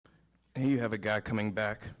Here you have a guy coming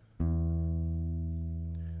back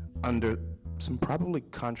under some probably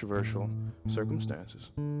controversial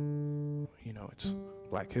circumstances. You know, it's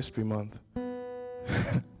Black History Month.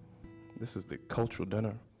 This is the cultural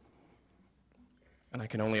dinner. And I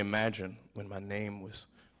can only imagine when my name was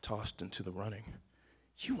tossed into the running.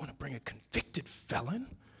 You want to bring a convicted felon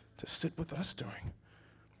to sit with us during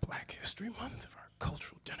Black History Month for our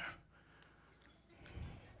cultural dinner?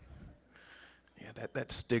 Yeah,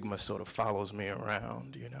 that stigma sort of follows me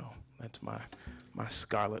around, you know. That's my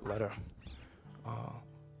scarlet letter.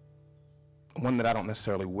 One that I don't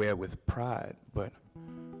necessarily wear with pride, but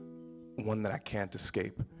one that I can't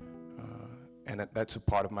escape. And that's a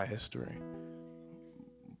part of my history.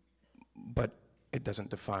 But it doesn't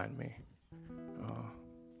define me.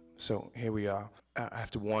 So here we are. I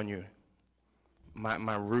have to warn you,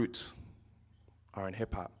 my roots are in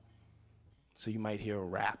hip hop. So you might hear a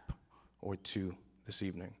rap or two this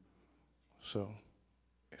evening. So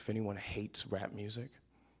if anyone hates rap music,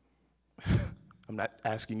 I'm not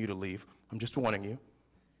asking you to leave. I'm just warning you.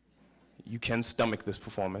 You can stomach this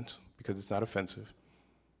performance because it's not offensive.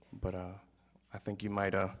 But I think you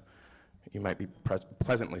might be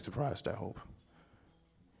pleasantly surprised, I hope.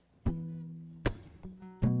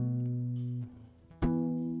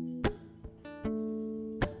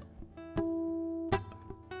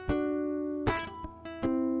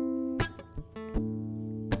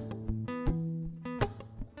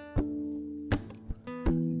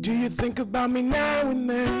 Do you think about me now and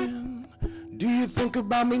then? Do you think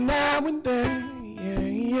about me now and then? Yeah,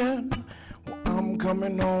 yeah. Well, I'm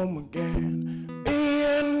coming home again.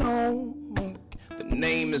 Being home again. The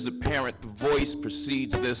name is apparent, the voice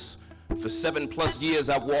precedes this. For 7+ years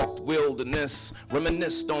I walked wilderness,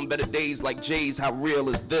 reminisced on better days like Jay's. How real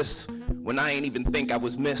is this? When I ain't even think I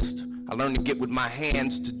was missed, I learned to get with my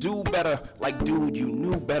hands to do better. Like, dude, you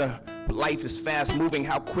knew better. But life is fast moving,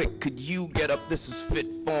 how quick could you get up? This is fit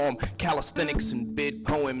form, calisthenics and bid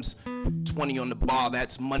poems. 20 on the bar,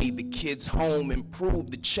 that's money. The kids home, improve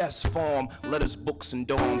the chess form. Letters, books, and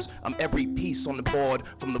dorms. I'm every piece on the board,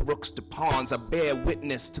 from the rooks to pawns. I bear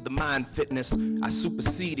witness to the mind fitness. I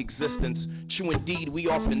supersede existence. True indeed, we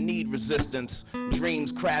often need resistance.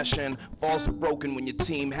 Dreams crashing, falls are broken when your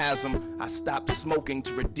team has them. I stopped smoking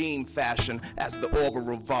to redeem fashion as the orbit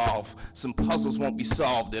revolve. Some puzzles won't be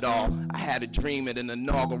solved at all. I had a dream at an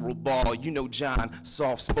inaugural ball. You know John,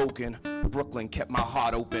 soft-spoken. Brooklyn kept my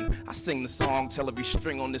heart open. I sing the song till every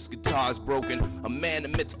string on this guitar is broken. A man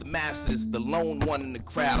amidst the masses, the lone one in the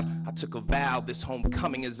crowd. I took a vow, this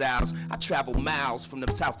homecoming is ours. I traveled miles from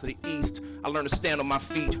the south to the east. I learned to stand on my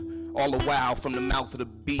feet, all the while from the mouth of the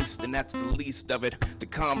beast. And that's the least of it. The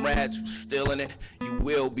comrades who still in it, you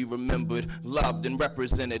will be remembered, loved and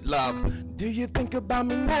represented. Love. Do you think about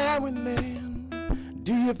me now and then?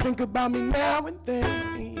 Do you think about me now and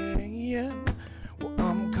then? Yeah, yeah. Well,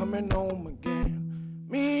 I'm coming home again,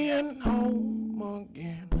 me and home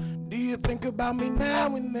again. Do you think about me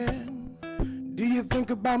now and then? Do you think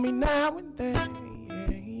about me now and then?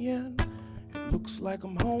 Yeah, yeah. It looks like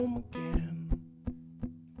I'm home again.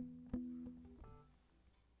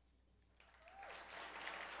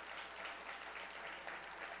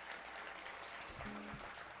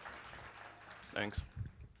 Thanks.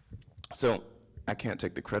 So, I can't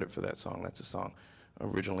take the credit for that song. That's a song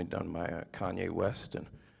originally done by Kanye West and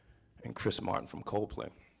Chris Martin from Coldplay.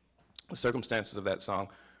 The circumstances of that song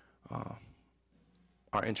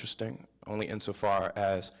are interesting, only insofar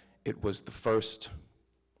as it was the first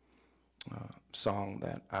song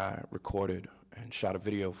that I recorded and shot a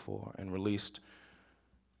video for and released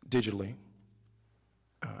digitally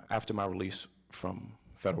after my release from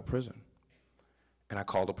federal prison. And I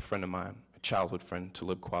called up a friend of mine, a childhood friend,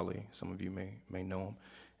 Talib Kweli. Some of you may know him.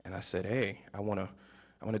 And I said, hey, I want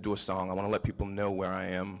to do a song. I want to let people know where I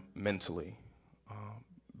am mentally,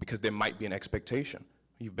 because there might be an expectation.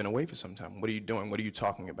 You've been away for some time. What are you doing? What are you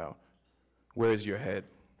talking about? Where is your head?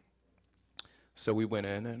 So we went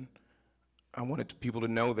in, and I wanted people to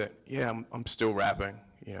know that, yeah, I'm still rapping.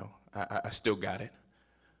 You know, I still got it.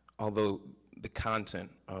 Although the content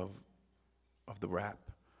of the rap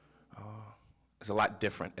is a lot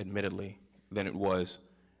different, admittedly, than it was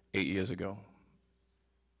 8 years ago,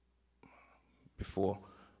 before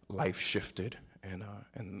life shifted and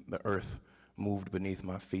the earth moved beneath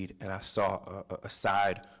my feet, and I saw a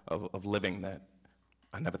side of living that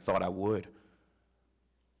I never thought I would.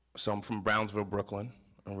 So I'm from Brownsville, Brooklyn,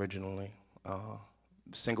 originally,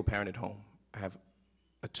 single-parented home. I have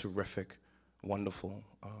a terrific, wonderful,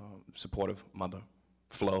 supportive mother,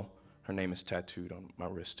 Flo. Her name is tattooed on my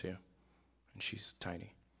wrist here, and she's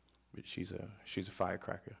tiny, but she's a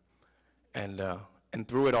firecracker. And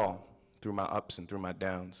through it all, through my ups and through my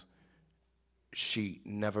downs, she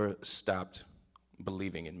never stopped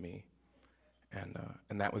believing in me.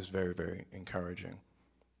 And that was very, very encouraging,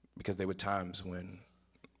 because there were times when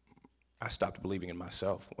I stopped believing in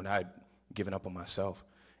myself, when I'd given up on myself.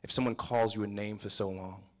 If someone calls you a name for so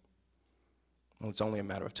long, well, it's only a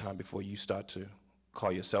matter of time before you start to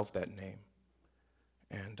call yourself that name.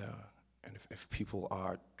 And if people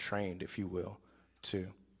are trained, if you will, to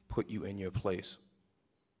put you in your place,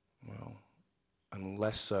 well,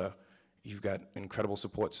 unless you've got an incredible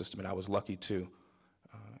support system, and I was lucky too,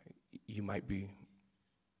 you might be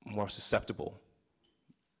more susceptible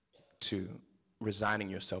to resigning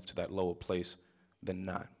yourself to that lower place than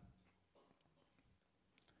not.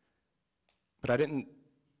 But I didn't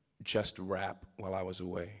just rap while I was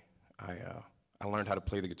away. I learned how to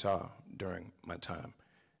play the guitar during my time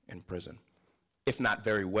in prison. If not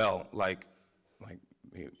very well, like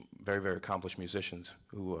very, very accomplished musicians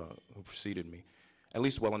who preceded me, at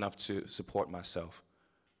least well enough to support myself.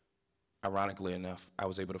 Ironically enough, I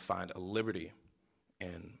was able to find a liberty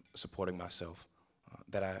in supporting myself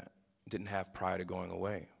that I didn't have prior to going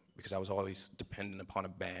away, because I was always dependent upon a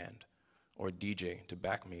band or a DJ to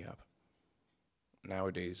back me up.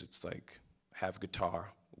 Nowadays, it's like, have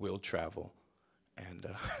guitar, we'll travel, and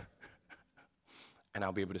and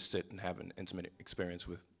I'll be able to sit and have an intimate experience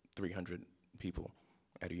with 300 people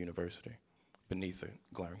at a university beneath a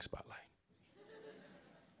glaring spotlight.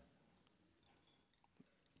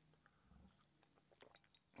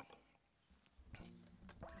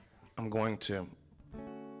 I'm going to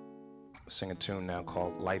sing a tune now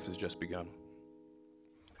called Life Has Just Begun.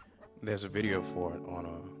 There's a video for it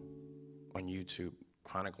on YouTube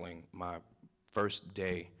chronicling my first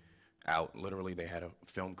day out. Literally, they had a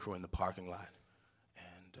film crew in the parking lot,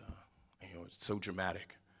 and you know, it's so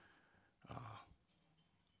dramatic.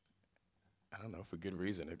 I don't know, for good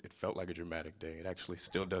reason. It felt like a dramatic day. It actually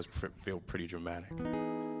still does feel pretty dramatic.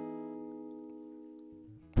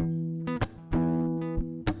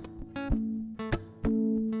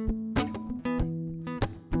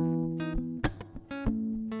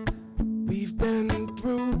 We've been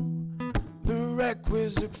through the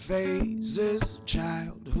requisite phases,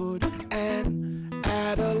 childhood and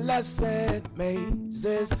adolescent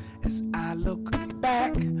mazes. As I look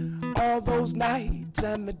back, all those nights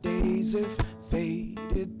and the days have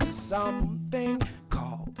faded to something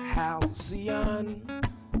called halcyon.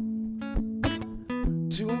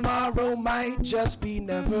 Tomorrow might just be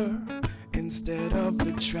never, instead of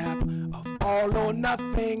the trap of all or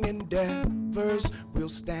nothing endeavors. We'll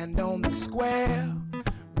stand on the square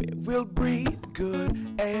where we'll breathe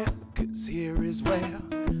good air, 'cause here is where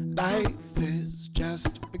life has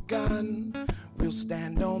just begun. We'll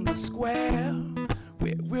stand on the square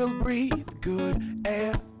where we'll breathe good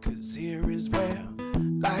air, 'cause here is where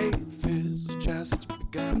life has just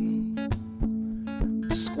begun.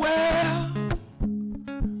 The square,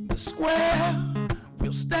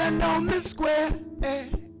 we'll stand on the square, yeah.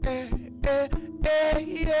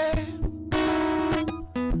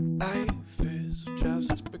 Life has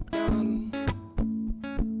just begun.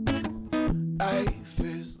 Life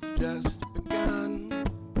has just begun.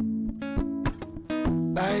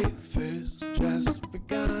 Life has just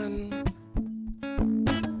begun.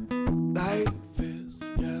 Life has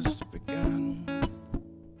just begun.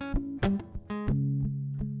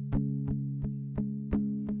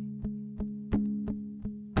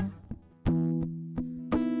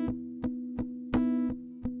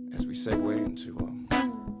 As we segue into a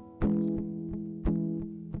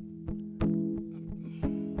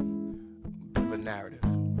bit of a narrative.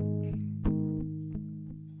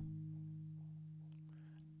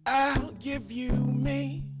 I'll give you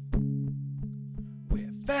me,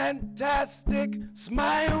 where fantastic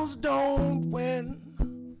smiles don't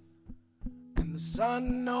win, and the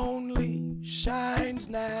sun only shines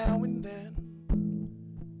now and then.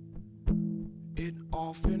 It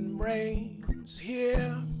often rains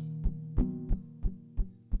here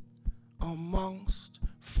amongst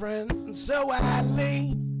friends, and so I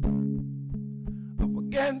lean up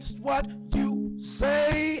against what you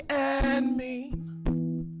say and mean.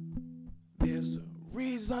 There's a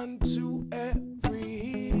reason to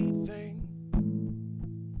everything.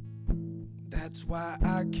 That's why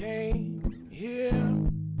I came here.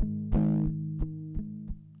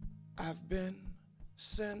 I've been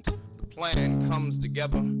sent. The plan comes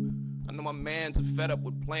together. I know my mans are fed up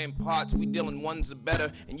with playing parts. We dealing ones are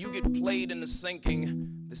better, and you get played into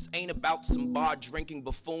sinking. This ain't about some bar drinking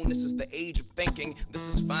buffoon. This is the age of thinking. This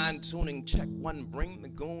is fine tuning. Check one, bring the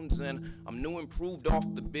goons in. I'm new, improved off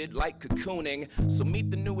the bid like cocooning. So meet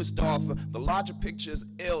the newest offer. The larger picture is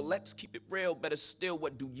ill. Let's keep it real. Better still,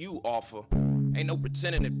 what do you offer? Ain't no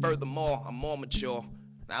pretending it. Furthermore, I'm more mature.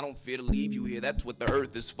 I don't fear to leave you here, that's what the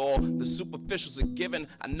earth is for. The superficial's a given,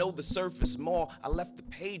 I know the surface more. I left the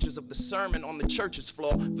pages of the sermon on the church's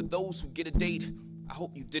floor. For those who get a date, I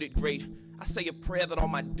hope you did it great. I say a prayer that all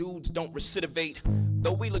my dudes don't recidivate.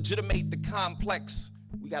 Though we legitimate the complex,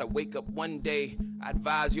 we gotta wake up one day. I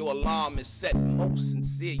advise your alarm is set. Most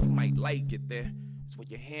sincere, you might like it there. It's what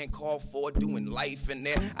your hand called for, doing life in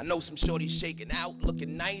there. I know some shorties shaking out,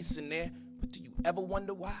 looking nice in there. But do you ever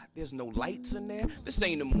wonder why there's no lights in there? This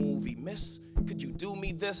ain't a movie, miss. Could you do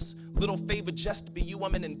me this little favor just to be you?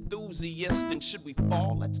 I'm an enthusiast. And should we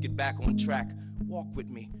fall, let's get back on track. Walk with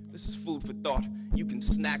me, this is food for thought. You can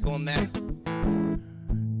snack on that.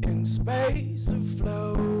 In space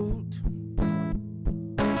afloat,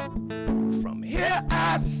 from here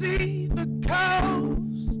I see the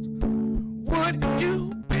coast. Would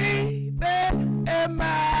you be there,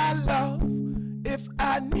 my love, if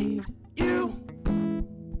I need you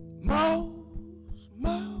most?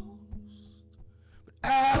 But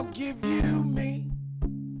I'll give you me,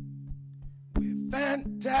 where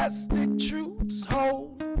fantastic truths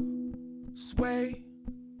hold sway,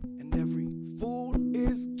 and every fool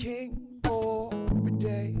is king for a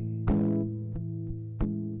day.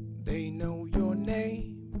 They know your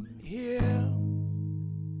name here,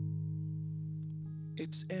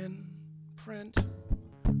 it's in print.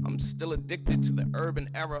 I'm still addicted to the urban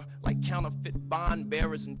era, like counterfeit bond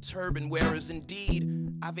bearers and turban wearers.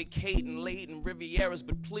 Indeed, I vacate and laid in Rivieras,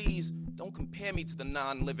 but please don't compare me to the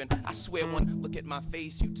non-living. I swear one look at my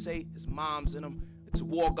face, you'd say his mom's in him. It's a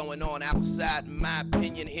war going on outside, in my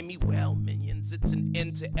opinion. Hear me well, minions. It's an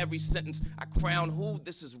end to every sentence. I crown who?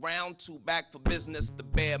 This is round two, back for business. The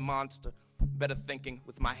bear monster. Better thinking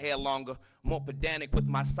with my hair longer, more pedantic with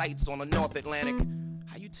my sights on the North Atlantic.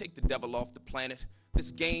 How you take the devil off the planet?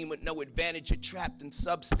 This game with no advantage, you're trapped in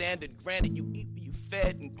substandard. Granted, you eat what you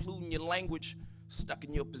fed, including your language. Stuck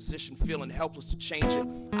in your position, feeling helpless to change it.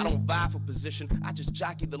 I don't vie for position, I just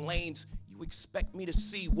jockey the lanes. You expect me to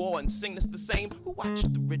see war and sing this the same? Who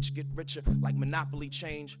watched the rich get richer like Monopoly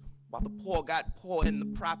change, while the poor got poor in the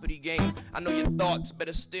property game? I know your thoughts,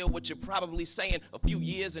 better still what you're probably saying. A few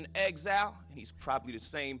years in exile, and he's probably the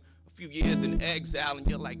same. A few years in exile, and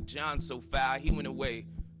you're like, John so foul, he went away.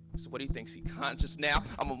 So what he thinks he conscious now?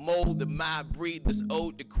 I'm a mold of my breed, this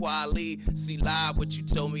ode to Kweli. See live what you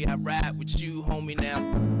told me, I ride with you, homie, now.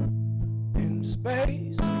 In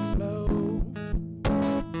space afloat,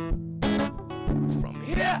 from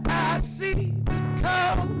here I see the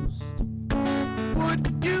coast.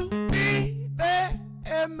 Would you be there,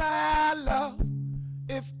 my love,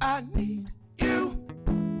 if I need you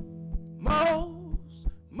most?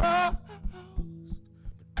 But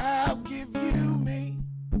I'll give you me,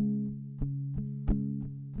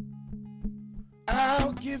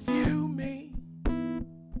 I'll give you me,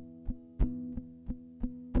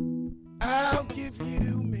 I'll give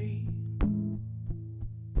you me,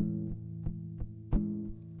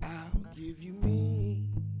 I'll give you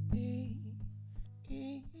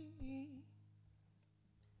me.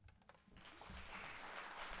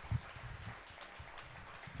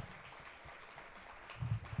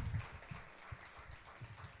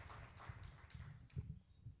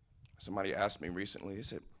 Somebody asked me recently, they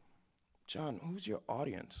said, John, who's your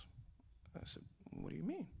audience? I said, what do you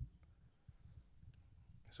mean?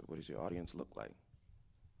 I said, what does your audience look like?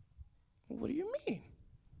 Well, what do you mean?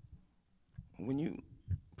 When you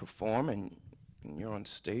perform and you're on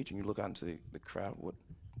stage and you look out into the crowd, what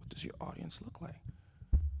does your audience look like?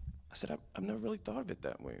 I said, I've never really thought of it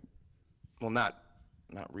that way. Well, not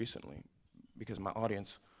recently, because my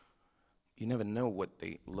audience, you never know what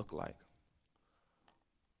they look like.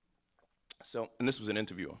 So, and this was an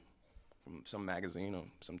interviewer from some magazine or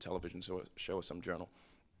some television show or some journal.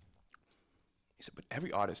 He said, but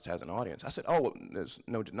every artist has an audience. I said, oh, well, there's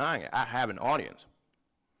no denying it. I have an audience.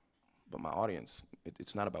 But my audience,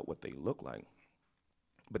 it's not about what they look like.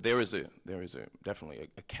 But there is definitely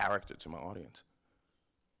a character to my audience.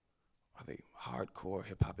 Are they hardcore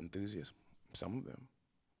hip-hop enthusiasts? Some of them.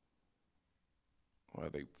 Or are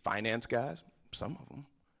they finance guys? Some of them.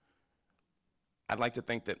 I'd like to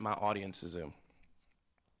think that my audience is a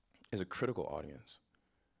critical audience.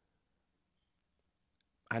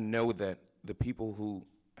 I know that the people who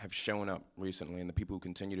have shown up recently and the people who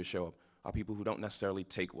continue to show up are people who don't necessarily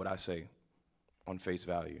take what I say on face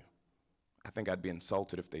value. I think I'd be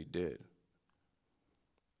insulted if they did.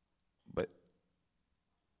 But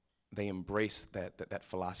they embraced that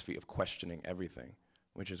philosophy of questioning everything,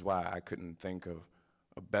 which is why I couldn't think of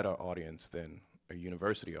a better audience than a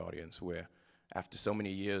university audience, where after so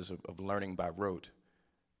many years of learning by rote,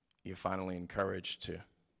 you're finally encouraged to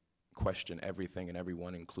question everything and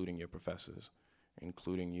everyone, including your professors,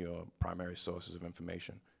 including your primary sources of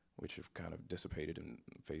information, which have kind of dissipated in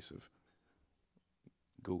the face of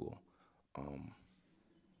Google.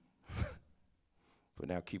 But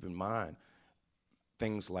now keep in mind,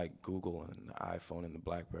 things like Google and the iPhone and the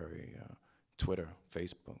BlackBerry, Twitter,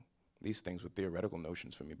 Facebook, these things were theoretical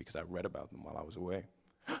notions for me because I read about them while I was away.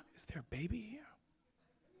 Is there a baby here?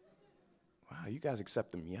 Wow, you guys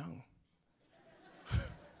accept them young.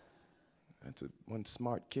 That's one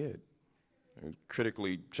smart kid. He's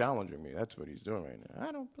critically challenging me. That's what he's doing right now.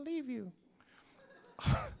 I don't believe you.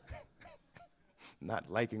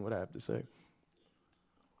 Not liking what I have to say.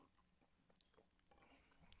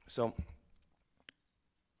 So,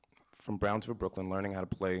 from Brownsville, Brooklyn, learning how to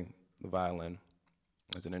play the violin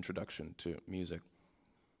as an introduction to music,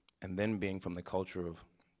 and then being from the culture of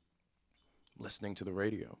listening to the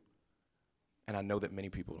radio. And I know that many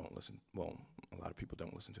people don't listen, well, a lot of people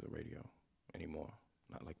don't listen to the radio anymore,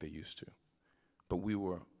 not like they used to. But we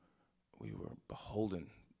were beholden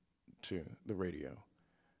to the radio.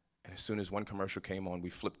 And as soon as one commercial came on, we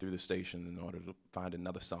flipped through the station in order to find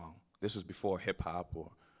another song. This was before hip hop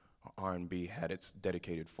or R&B had its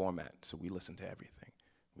dedicated format, so we listened to everything.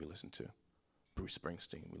 We listened to Bruce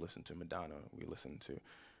Springsteen, we listened to Madonna, we listened to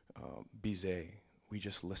Bizet. We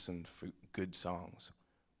just listened for good songs.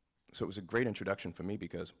 So it was a great introduction for me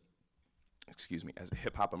because, as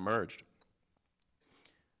hip hop emerged,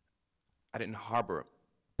 I didn't harbor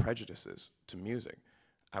prejudices to music.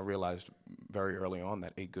 I realized very early on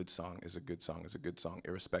that a good song is a good song is a good song,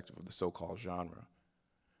 irrespective of the so-called genre.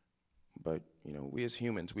 But, you know, we as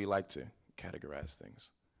humans, we like to categorize things.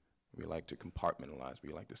 We like to compartmentalize.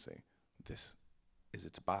 We like to say, this is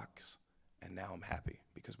its box, and now I'm happy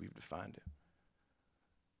because we've defined it.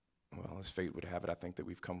 Well, as fate would have it, I think that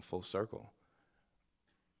we've come full circle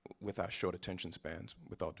with our short attention spans,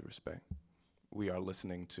 with all due respect. We are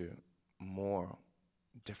listening to more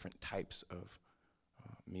different types of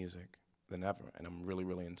music than ever, and I'm really,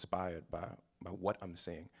 really inspired by what I'm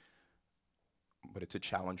seeing. But it's a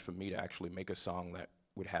challenge for me to actually make a song that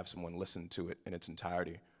would have someone listen to it in its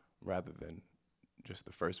entirety, rather than just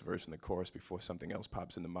the first verse and the chorus before something else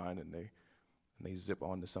pops into mind and they zip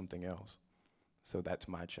on to something else. So that's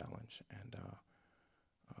my challenge, and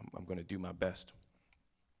I'm going to do my best.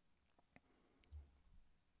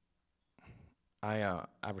 I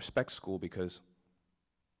respect school because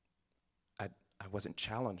I wasn't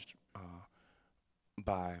challenged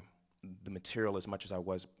by the material as much as I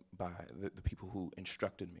was by the people who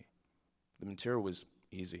instructed me. The material was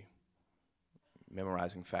easy,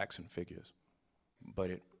 memorizing facts and figures, but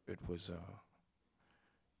it was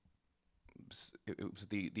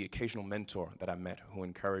the occasional mentor that I met who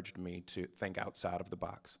encouraged me to think outside of the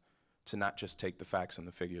box, to not just take the facts and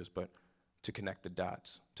the figures, but to connect the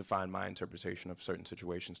dots, to find my interpretation of certain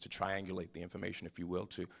situations, to triangulate the information, if you will,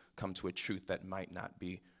 to come to a truth that might not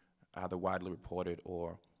be either widely reported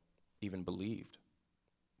or even believed,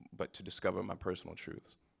 but to discover my personal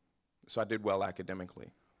truths. So I did well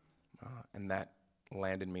academically, and that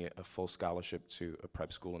landed me a full scholarship to a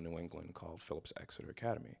prep school in New England called Phillips Exeter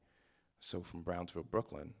Academy. So from Brownsville,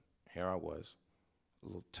 Brooklyn, here I was, a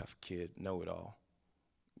little tough kid, know-it-all,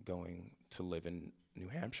 going to live in New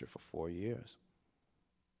Hampshire for 4 years.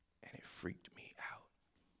 And it freaked me out.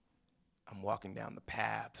 I'm walking down the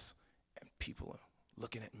paths, and people are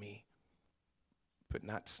looking at me, but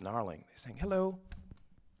not snarling. They're saying, hello.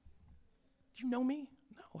 Do you know me?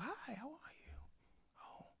 No, hi, how are you?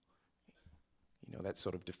 Oh. You know, that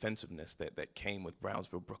sort of defensiveness that came with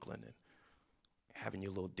Brownsville, Brooklyn, and having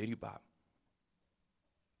your little ditty bop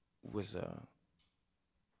was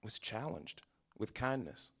challenged with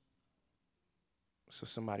kindness. So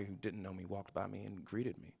somebody who didn't know me walked by me and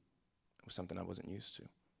greeted me. It was something I wasn't used to.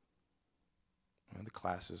 And the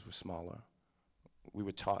classes were smaller. We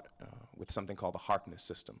were taught with something called the Harkness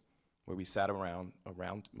system, where we sat around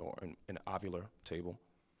or in an ovular table,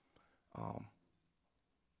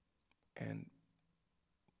 and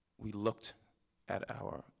we looked at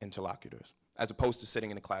our interlocutors, as opposed to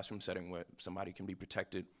sitting in a classroom setting where somebody can be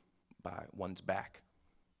protected by one's back.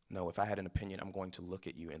 No, if I had an opinion, I'm going to look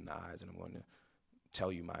at you in the eyes and I'm going to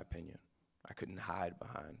tell you my opinion. I couldn't hide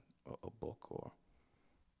behind a book or,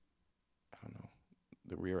 I don't know,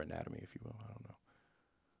 the rear anatomy, if you will, I don't know.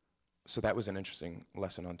 So that was an interesting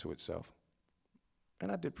lesson unto itself.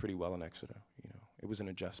 And I did pretty well in Exeter, you know. It was an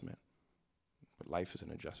adjustment, but life is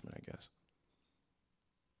an adjustment, I guess.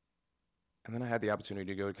 And then I had the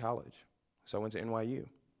opportunity to go to college. So I went to NYU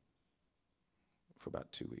for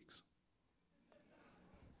about 2 weeks.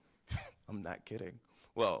 I'm not kidding.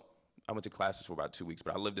 Well, I went to classes for about 2 weeks,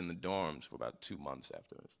 but I lived in the dorms for about 2 months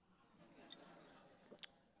afterwards.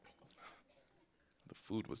 The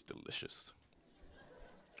food was delicious.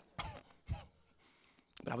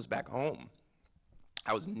 But I was back home.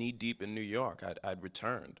 I was knee-deep in New York. I'd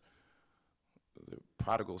returned. The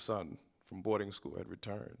prodigal son from boarding school had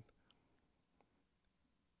returned.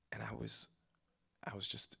 And I was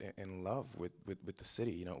just in love with the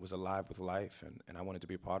city. You know, it was alive with life, and I wanted to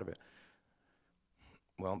be a part of it.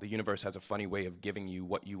 Well, the universe has a funny way of giving you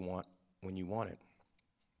what you want when you want it.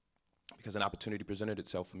 Because an opportunity presented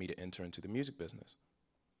itself for me to enter into the music business,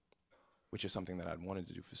 which is something that I'd wanted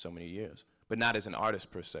to do for so many years, but not as an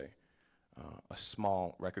artist per se. A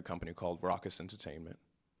small record company called Raucous Entertainment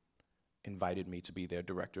invited me to be their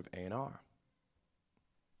director of A&R.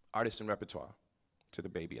 Artist and repertoire, to the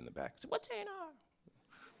baby in the back. So what's A&R?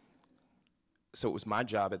 So it was my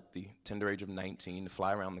job at the tender age of 19 to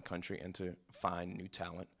fly around the country and to find new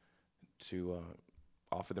talent, to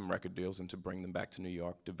offer them record deals and to bring them back to New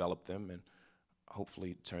York, develop them, and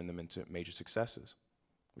hopefully turn them into major successes,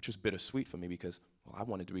 which was bittersweet for me because, well, I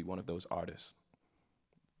wanted to be one of those artists.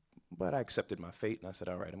 But I accepted my fate and I said,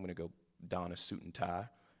 all right, I'm gonna go don a suit and tie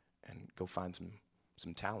and go find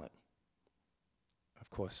some talent. Of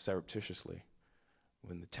course, surreptitiously,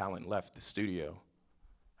 when the talent left the studio,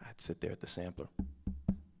 I'd sit there at the sampler,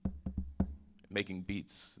 making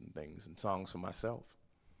beats and things and songs for myself.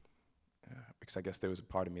 Because I guess there was a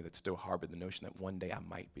part of me that still harbored the notion that one day I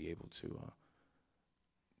might be able to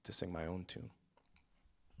sing my own tune.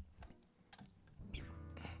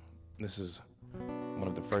 This is one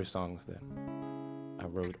of the first songs that I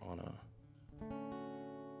wrote on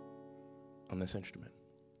this instrument.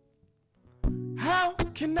 How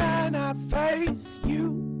can I not face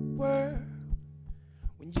you, world,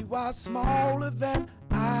 when you are smaller than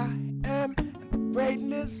I am and the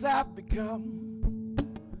greatness I've become?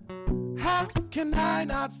 How can I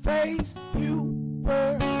not face you,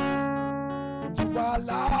 world, when you are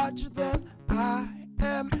larger than I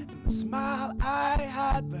am and the smile I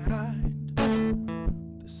hide behind?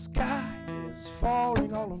 The sky is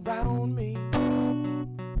falling all around me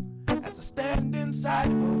as I stand inside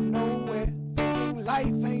of nowhere, thinking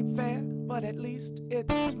life ain't fair, but at least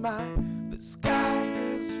it's mine. The sky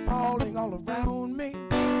is falling all around me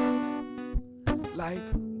like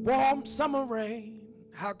warm summer rain.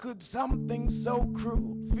 How could something so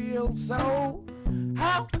cruel feel so?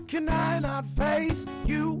 How can I not face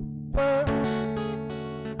you, world,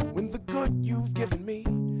 when the good you've given me,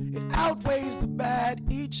 it outweighs the bad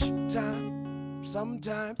each time?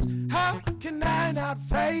 Sometimes, how can I not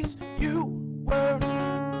face you, world,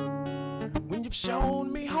 when you've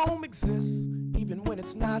shown me home exists, even when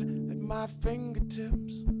it's not at my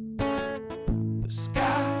fingertips? The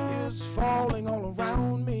sky is falling all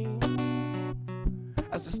around me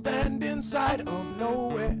as I stand inside of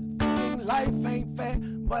nowhere, thinking life ain't fair,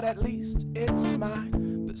 but at least it's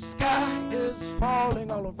mine. The sky is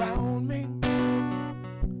falling all around me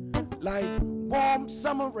like warm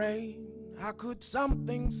summer rain. How could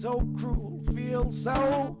something so cruel feel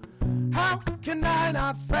so? How can I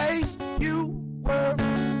not face you, world?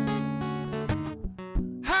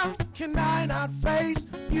 How can I not face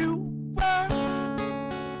you, world?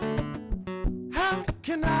 How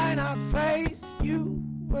can I not face you,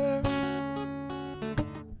 world?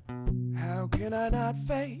 How can I not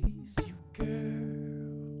face you, girl?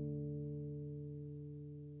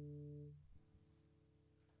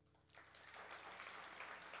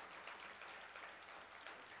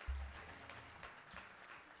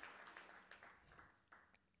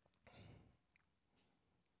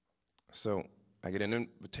 So I get an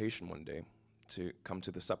invitation one day to come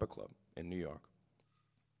to the Supper Club in New York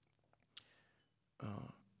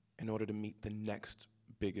in order to meet the next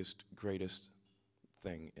biggest, greatest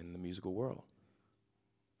thing in the musical world.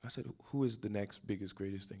 I said, who is the next biggest,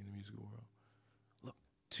 greatest thing in the musical world? Look,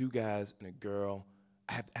 two guys and a girl.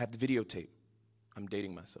 I have the videotape. I'm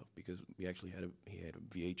dating myself because he had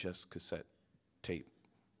a VHS cassette tape.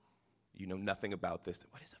 You know nothing about this.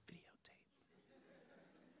 What is a videotape?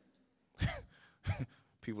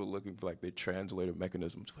 People are looking for like their translator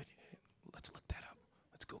mechanisms. Wait, let's look that up.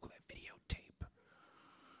 Let's Google that videotape.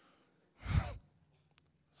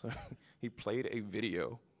 So he played a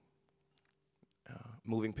video,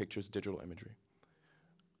 moving pictures, digital imagery.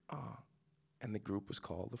 And the group was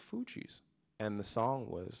called the Fugees. And the song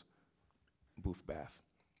was Booth Bath.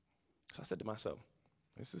 So I said to myself,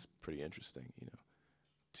 this is pretty interesting, you know.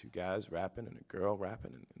 two guys rapping and a girl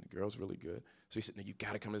rapping, and the girl's really good. So he said, no, you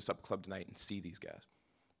gotta come to the supper club tonight and see these guys.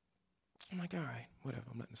 I'm like, all right, whatever,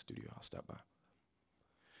 I'm not in the studio, I'll stop by.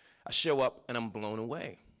 I show up and I'm blown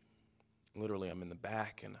away. Literally, I'm in the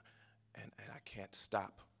back and I can't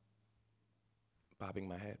stop bobbing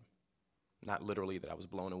my head. Not literally that I was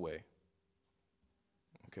blown away,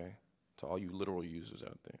 okay? To all you literal users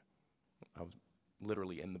out there, I was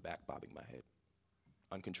literally in the back bobbing my head,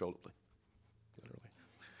 uncontrollably, literally.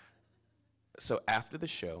 So after the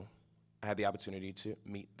show, I had the opportunity to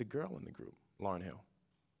meet the girl in the group, Lauryn Hill.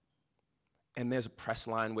 And there's a press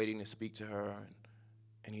line waiting to speak to her, and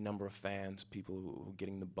any number of fans, people who were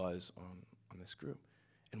getting the buzz on this group.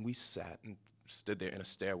 And we sat and stood there in a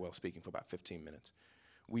stairwell speaking for about 15 minutes.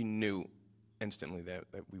 We knew instantly that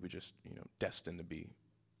we were just, destined to be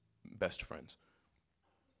best friends.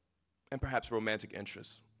 And perhaps romantic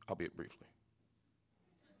interests, albeit briefly.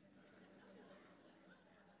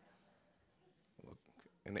 Look,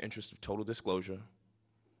 in the interest of total disclosure,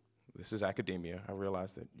 this is academia. I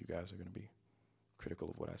realize that you guys are going to be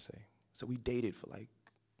critical of what I say. So we dated for like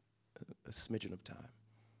a smidgen of time.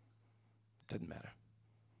 Doesn't matter.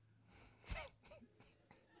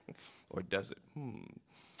 Or does it?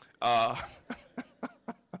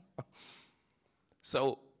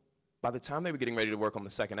 So by the time they were getting ready to work on the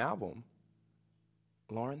second album,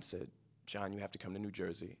 Lauryn said, John, you have to come to New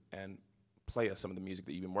Jersey and play us some of the music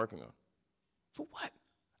that you've been working on. For what?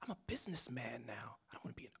 I'm a businessman now. I don't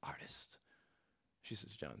want to be an artist. She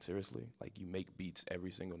says, John, seriously? Like, you make beats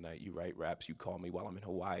every single night. You write raps. You call me while I'm in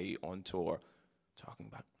Hawaii on tour talking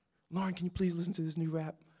about, Lauryn, can you please listen to this new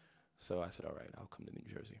rap? So I said, all right, I'll come to New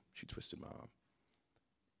Jersey. She twisted my arm.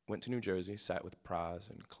 Went to New Jersey, sat with Praz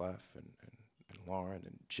and Clef and Lauryn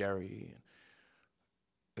and Jerry. And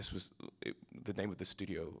this was, the name of the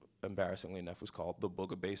studio, embarrassingly enough, was called The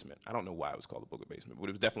Booger Basement. I don't know why it was called The Booger Basement, but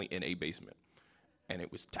it was definitely in a basement. And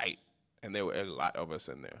it was tight. And there were a lot of us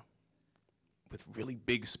in there with really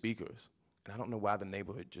big speakers. And I don't know why the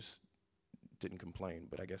neighborhood just didn't complain,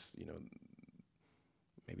 but I guess,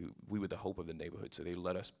 maybe we were the hope of the neighborhood, so they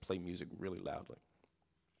let us play music really loudly.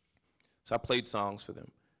 So I played songs for them,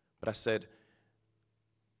 but I said,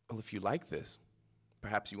 well, if you like this,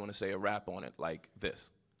 perhaps you want to say a rap on it like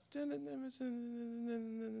this. So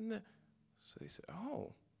they said,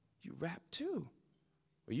 oh, you rap too?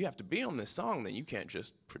 Well, you have to be on this song, then you can't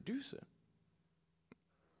just produce it.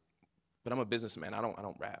 But I'm a businessman, I don't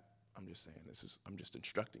rap. I'm just saying, I'm just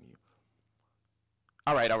instructing you.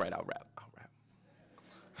 All right, I'll rap.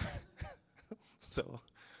 So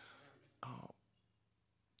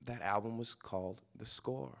that album was called The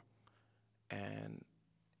Score, and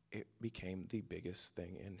it became the biggest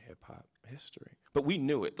thing in hip-hop history. But we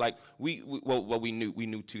knew it. Like, we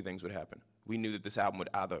knew two things would happen. We knew that this album would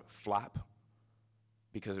either flop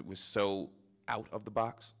because it was so out of the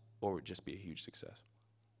box, or it would just be a huge success.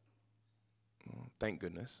 Thank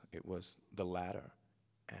goodness it was the latter,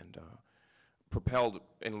 and propelled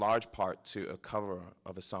in large part to a cover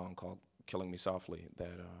of a song called Killing Me Softly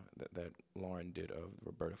that Lauryn did of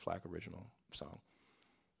Roberta Flack original song.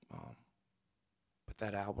 But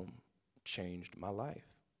that album changed my life.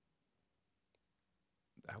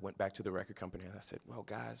 I went back to the record company and I said, well,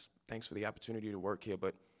 guys, thanks for the opportunity to work here,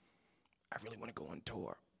 but I really want to go on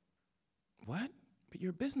tour. What? But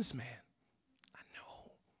you're a businessman. I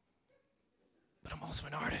know. But I'm also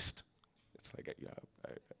an artist. It's like,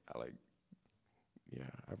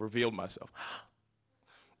 I revealed myself.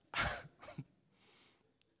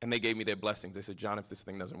 And they gave me their blessings. They said, John, if this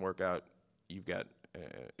thing doesn't work out, you've got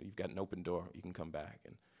an open door. You can come back.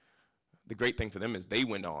 And the great thing for them is they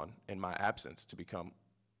went on, in my absence, to become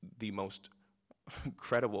the most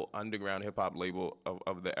credible underground hip-hop label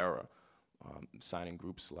of the era, signing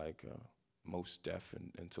groups like Mos Def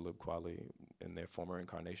and Talib Kweli in their former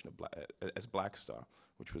incarnation of as Black Star,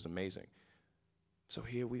 which was amazing. So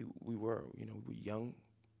here we were, we were young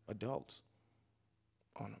adults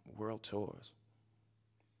on world tours,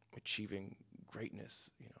 achieving greatness,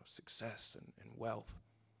 success and wealth.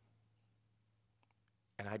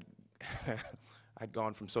 And I'd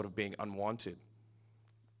gone from sort of being unwanted,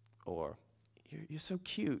 or you're so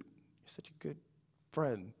cute, you're such a good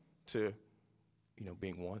friend, to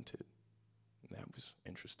being wanted. And that was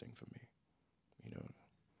interesting for me.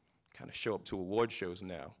 Kind of show up to award shows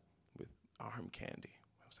now with arm candy.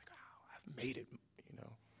 I was like, oh, I've made it.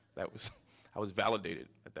 I was validated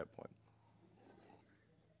at that point.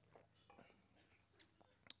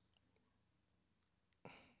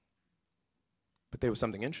 But there was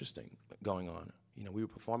something interesting going on. We were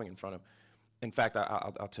performing in front of. In fact,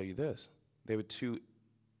 I'll tell you this: there were two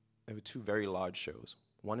very large shows,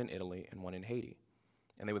 one in Italy and one in Haiti.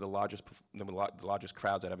 and they were the largest the largest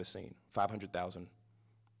crowds I'd ever seen, 500,000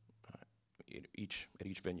 each at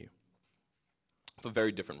each venue, for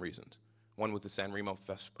very different reasons. One was the San Remo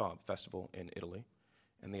festival in Italy,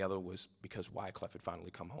 and the other was because Wyclef had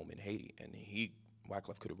finally come home in Haiti, and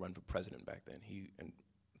Wyclef could have run for president back then. And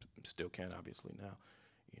still can, obviously, now,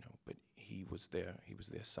 but he was their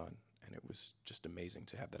son, and it was just amazing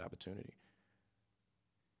to have that opportunity.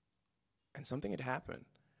 And something had happened.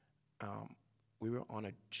 We were on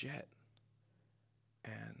a jet,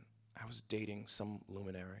 and I was dating some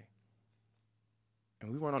luminary,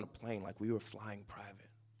 and we weren't on a plane, like we were flying private,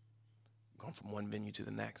 going from one venue to the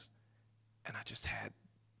next, and I just had,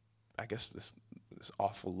 I guess, this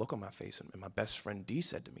awful look on my face, and my best friend D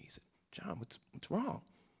said to me, he said, "John, what's wrong?"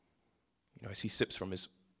 As he sips from his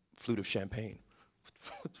flute of champagne,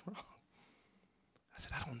 "What's wrong?" I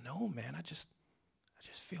said, "I don't know, man. I just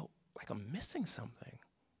feel like I'm missing something.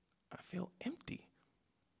 I feel empty."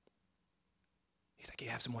 He's like,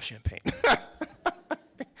 "Yeah, have some more champagne."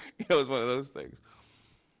 It was one of those things.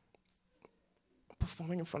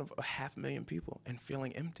 Performing in front of 500,000 people and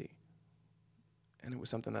feeling empty. And it was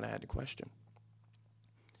something that I had to question.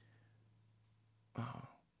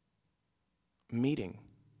 Meeting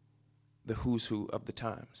the who's who of the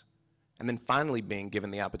times. And then finally being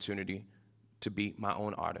given the opportunity to be my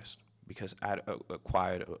own artist, because I'd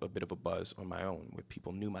acquired a bit of a buzz on my own, where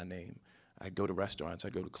people knew my name. I'd go to restaurants,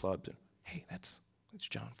 I'd go to clubs, and, "Hey, that's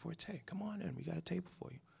John Forté. Come on in, we got a table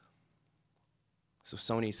for you." So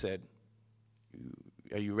Sony said,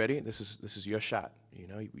 "Are you ready? This is your shot.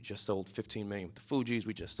 We just sold 15 million with the Fugees.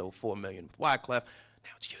 We just sold 4 million with Wyclef.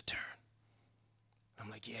 Now it's your turn." I'm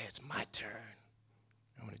like, "Yeah, it's my turn.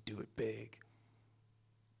 I'm gonna do it big."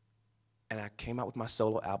 And I came out with my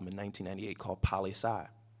solo album in 1998 called Poli-Sci.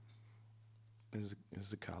 It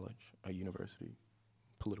was a college, a university,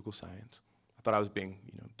 political science. I thought I was being,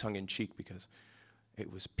 tongue-in-cheek, because it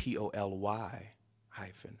was POLY-SCI.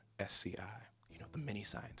 The many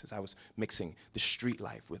sciences. I was mixing the street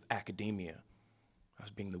life with academia. I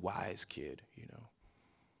was being the wise kid,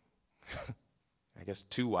 I guess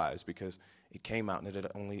too wise, because it came out and it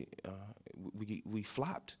had only, we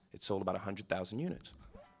flopped. It sold about 100,000 units,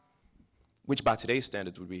 which by today's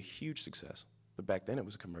standards would be a huge success. But back then it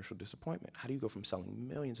was a commercial disappointment. How do you go from selling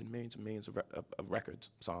millions and millions and millions of records,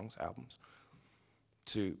 songs, albums,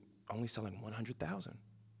 to only selling 100,000?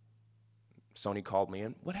 Sony called me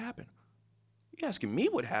in. "What happened?" "You asking me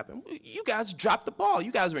what happened? You guys dropped the ball.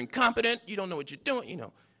 You guys are incompetent. You don't know what you're doing,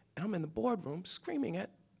 And I'm in the boardroom screaming at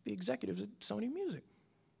the executives at Sony Music.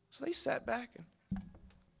 So they sat back and,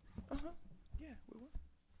 yeah,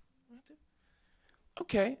 right there.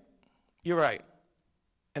 "Okay, you're right.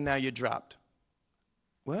 And now you're dropped."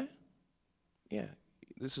 "What?" "Yeah,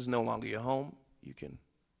 this is no longer your home. You can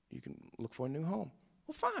look for a new home."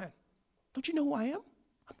 "Well, fine. Don't you know who I am?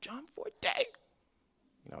 I'm John Forté."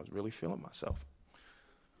 I was really feeling myself.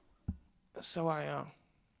 So I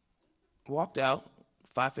walked out,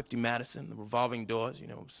 550 Madison, the revolving doors, it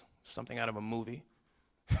was something out of a movie.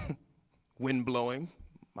 Wind blowing,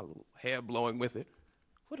 my little hair blowing with it.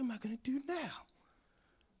 What am I gonna do now?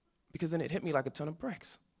 Because then it hit me like a ton of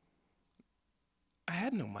bricks. I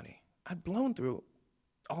had no money. I'd blown through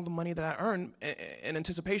all the money that I earned in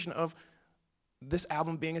anticipation of this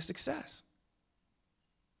album being a success.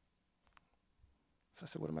 So I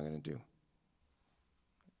said, what am I gonna do?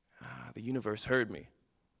 The universe heard me.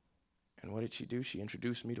 And what did she do? She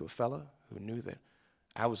introduced me to a fella who knew that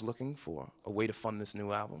I was looking for a way to fund this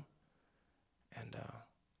new album. And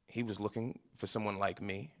he was looking for someone like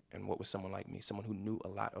me. And what was someone like me? Someone who knew a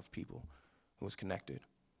lot of people, who was connected.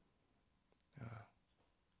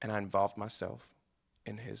 And I involved myself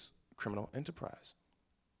in his criminal enterprise.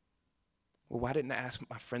 Well, why didn't I ask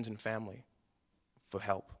my friends and family for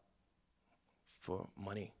help, for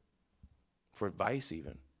money, for advice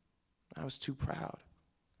even? I was too proud.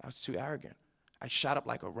 I was too arrogant. I shot up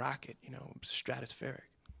like a rocket, stratospheric,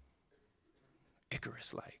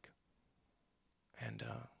 Icarus-like, and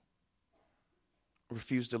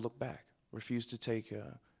refused to look back, refused to take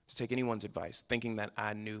anyone's advice, thinking that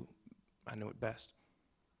I knew it best.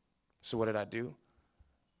 So what did I do?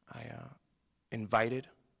 I invited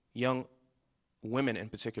young women in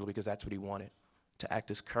particular, because that's what he wanted, to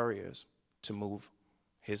act as couriers to move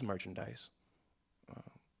his merchandise,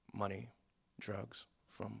 money, drugs,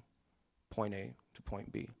 from point A to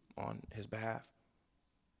point B on his behalf.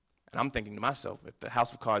 And I'm thinking to myself, if the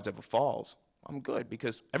house of cards ever falls, I'm good,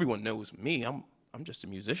 because everyone knows me. I'm just a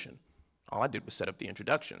musician. All I did was set up the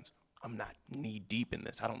introductions. I'm not knee deep in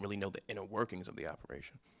this. I don't really know the inner workings of the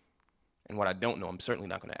operation. And what I don't know, I'm certainly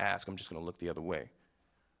not going to ask. I'm just going to look the other way.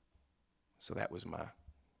 So that was my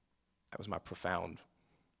That was my profound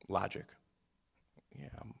logic. Yeah,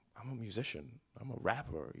 I'm a musician. I'm a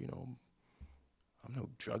rapper, you know. I'm no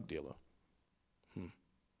drug dealer.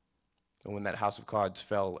 And when that house of cards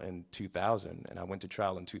fell in 2000, and I went to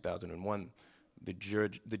trial in 2001, the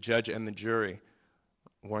judge and the jury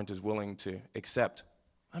weren't as willing to accept,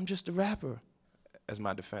 I'm just a rapper, as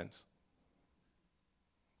my defense.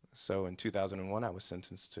 So in 2001, I was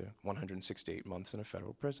sentenced to 168 months in a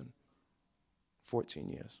federal prison, 14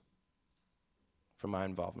 years, for my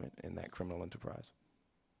involvement in that criminal enterprise.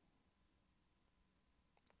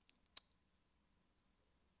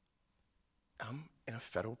 I'm in a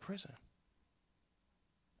federal prison.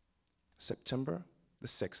 September the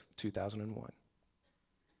 6th, 2001.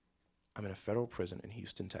 I'm in a federal prison in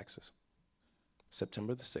Houston, Texas.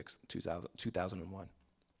 September the 6th, 2001.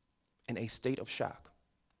 In a state of shock.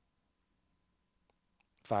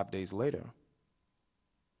 5 days later,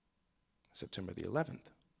 September the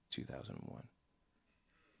 11th, 2001.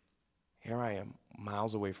 Here I am,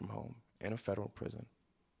 miles away from home, in a federal prison,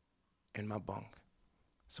 in my bunk.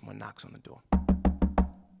 Someone knocks on the door.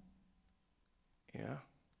 Yeah?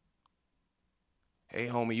 Hey,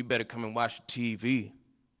 homie, you better come and watch TV.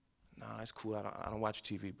 No, that's cool. I don't watch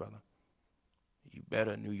TV, brother. You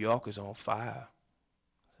better. New York is on fire.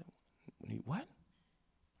 I said, what?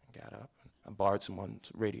 I got up. I borrowed someone's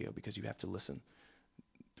radio because you have to listen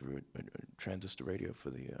through a transistor radio for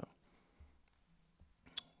the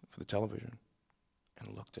television. And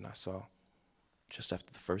I looked and I saw just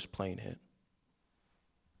after the first plane hit,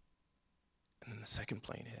 and then the second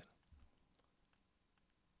plane hit.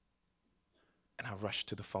 And I rushed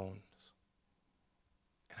to the phones,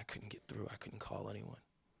 and I couldn't get through. I couldn't call anyone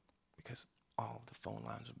because all of the phone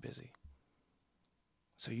lines were busy.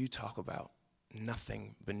 So you talk about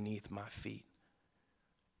nothing beneath my feet,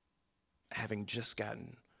 having just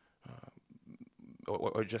gotten,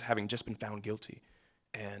 or just having just been found guilty,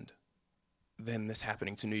 and then this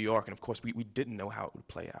happening to New York, and of course we didn't know how it would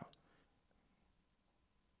play out.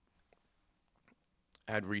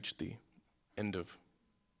 I had reached the end of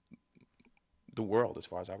the world as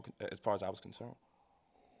far as I was concerned.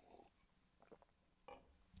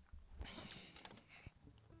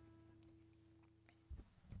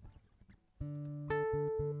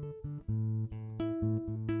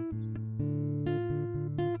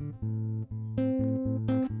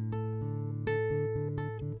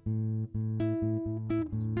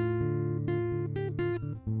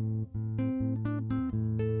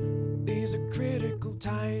 These are critical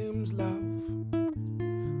times, love.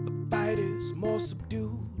 The fight is more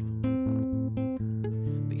subdued.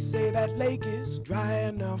 They say that lake is dry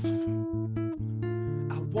enough.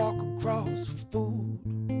 I'll walk across for food.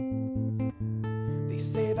 They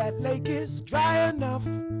say that lake is dry enough.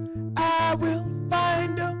 I will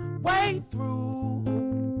find a way through.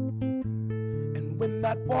 And when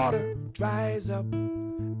that water dries up,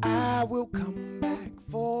 I will come back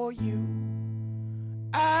for you.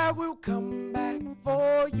 I will come back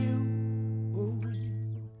for you. Ooh.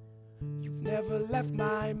 You've never left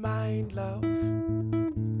my mind, love.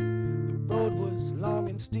 The road was long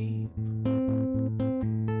and steep.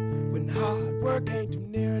 When hard work ain't too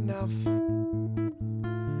near enough,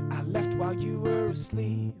 I left while you were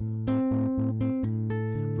asleep.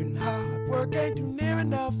 When hard work ain't too near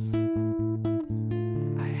enough,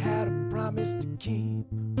 I had a promise to keep.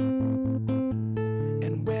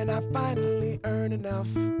 And when I finally earn enough,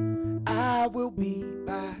 I will be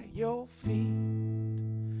by your feet.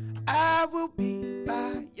 I will be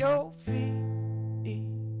by your feet.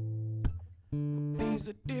 These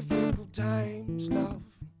are difficult times, love.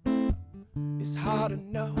 It's hard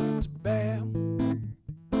enough to bear.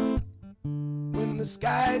 When the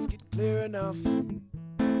skies get clear enough,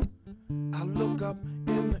 I'll look up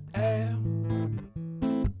in the air.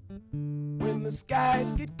 When the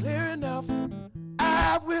skies get clear enough,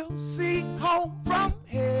 I will see home from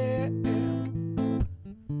here.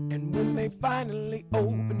 And when they finally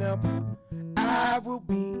open up, I will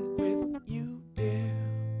be with you, dear.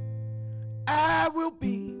 I will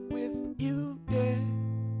be with you, dear.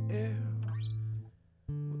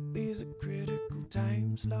 Well, these are critical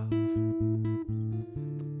times, love.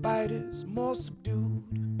 The fight is more subdued.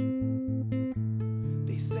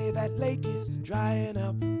 They say that lake is drying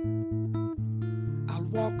up. I'll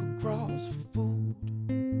walk across for food.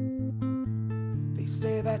 They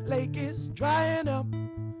say that lake is drying up.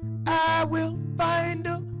 I will find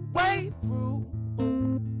a way through.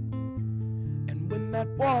 And when that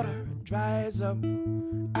water dries up,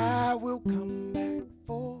 I will come back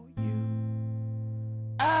for you.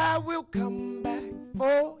 I will come back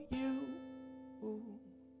for you.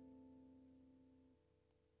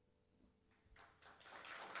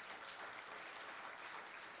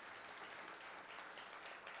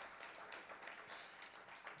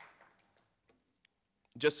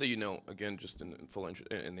 just so you know, again, just in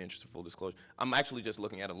the interest of full disclosure, I'm actually just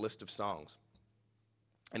looking at a list of songs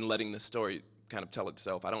and letting the story kind of tell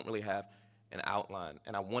itself. I don't really have an outline,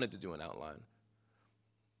 and I wanted to do an outline,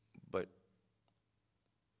 but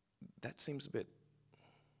that seems a bit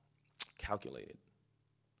calculated.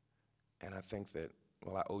 And I think that,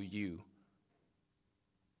 well, I owe you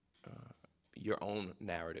your own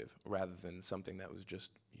narrative rather than something that was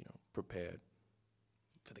just, prepared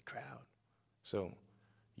for the crowd. So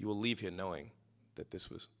you will leave here knowing that this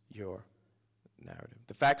was your narrative.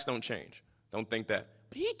 The facts don't change. Don't think that,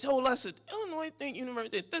 but he told us at Illinois State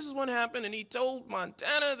University that this is what happened, and he told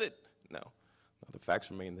Montana that, no, the facts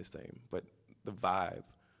remain the same, but the vibe,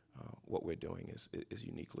 what we're doing is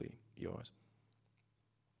uniquely yours.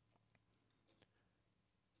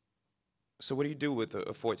 So what do you do with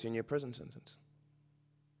a 14-year prison sentence?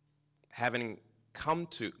 Having come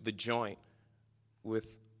to the joint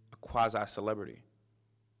with a quasi-celebrity,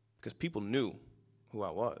 because people knew who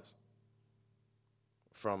I was,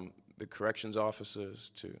 from the corrections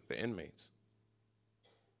officers to the inmates.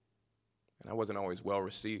 And I wasn't always well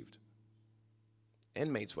received.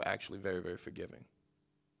 Inmates were actually very, very forgiving.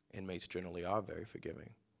 Inmates generally are very forgiving,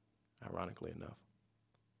 ironically enough.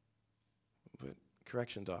 But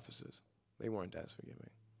corrections officers, they weren't as forgiving.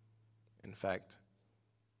 In fact,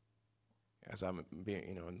 as I'm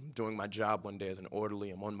I'm doing my job one day as an orderly,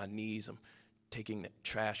 I'm on my knees, I'm taking the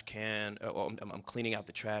trash can, I'm cleaning out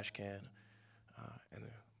the trash can, and the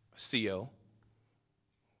CO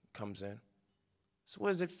comes in. So what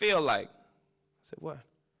does it feel like? I said, what?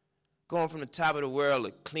 Going from the top of the world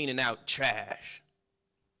to cleaning out trash.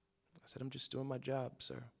 I said, I'm just doing my job,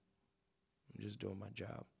 sir. I'm just doing my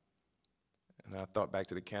job. And then I thought back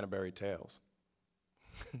to the Canterbury Tales.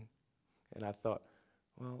 And I thought,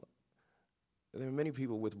 well, there are many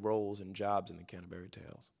people with roles and jobs in the Canterbury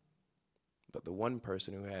Tales. But the one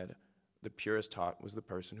person who had the purest heart was the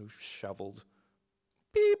person who shoveled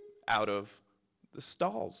beep out of the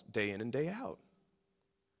stalls day in and day out.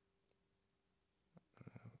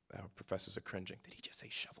 Our professors are cringing. Did he just say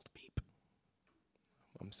shoveled beep?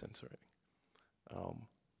 I'm censoring.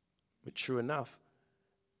 But true enough,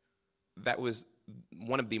 that was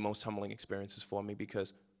one of the most humbling experiences for me,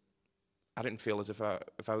 because I didn't feel as if I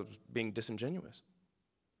was being disingenuous.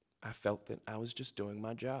 I felt that I was just doing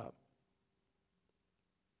my job.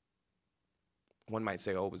 One might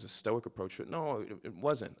say, oh, it was a stoic approach, but no, it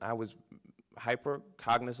wasn't. I was hyper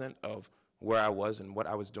cognizant of where I was and what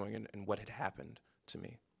I was doing and what had happened to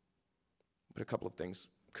me. But a couple of things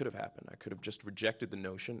could have happened. I could have just rejected the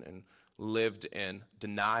notion and lived in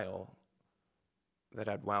denial that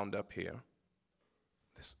I'd wound up here,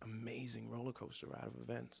 this amazing roller coaster ride of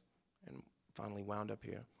events, and finally wound up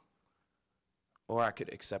here. Or I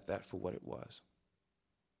could accept that for what it was.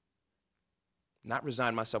 Not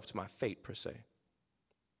resign myself to my fate, per se,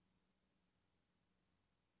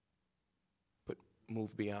 but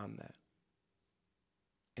move beyond that.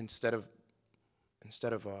 Instead of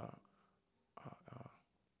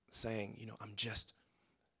saying, I'm just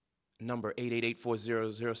number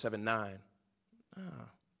 888-40079.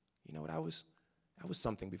 You know what? I was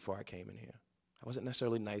something before I came in here. I wasn't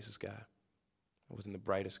necessarily the nicest guy. I wasn't the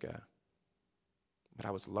brightest guy. But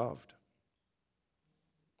I was loved.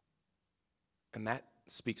 And that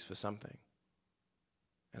speaks for something.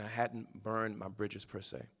 And I hadn't burned my bridges, per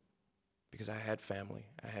se, because I had family,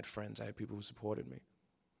 I had friends, I had people who supported me.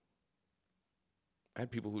 I had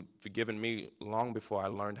people who'd forgiven me long before I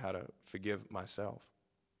learned how to forgive myself.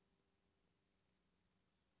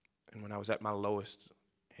 And when I was at my lowest,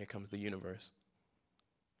 here comes the universe.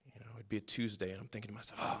 It'd be a Tuesday, and I'm thinking to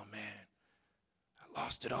myself, oh, man, I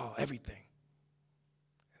lost it all, everything.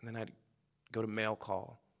 And then I'd go to mail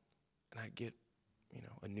call, and I'd get,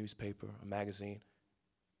 a newspaper, a magazine,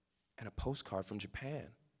 and a postcard from Japan.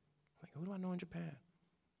 Like, who do I know in Japan?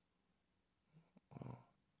 Well,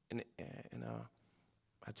 and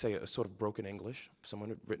I'd say a sort of broken English. Someone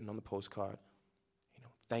had written on the postcard,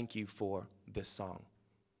 thank you for this song.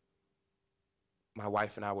 My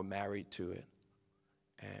wife and I were married to it,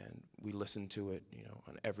 and we listened to it,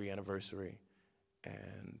 on every anniversary,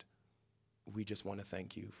 and we just want to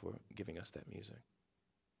thank you for giving us that music.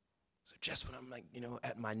 So just when I'm like,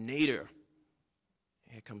 at my nadir,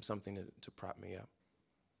 here comes something to prop me up.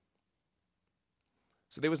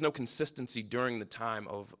 So there was no consistency during the time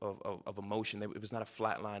of emotion. It was not a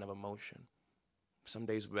flat line of emotion. Some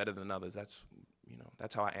days were better than others.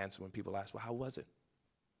 That's how I answer when people ask, well, how was it?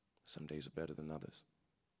 Some days are better than others.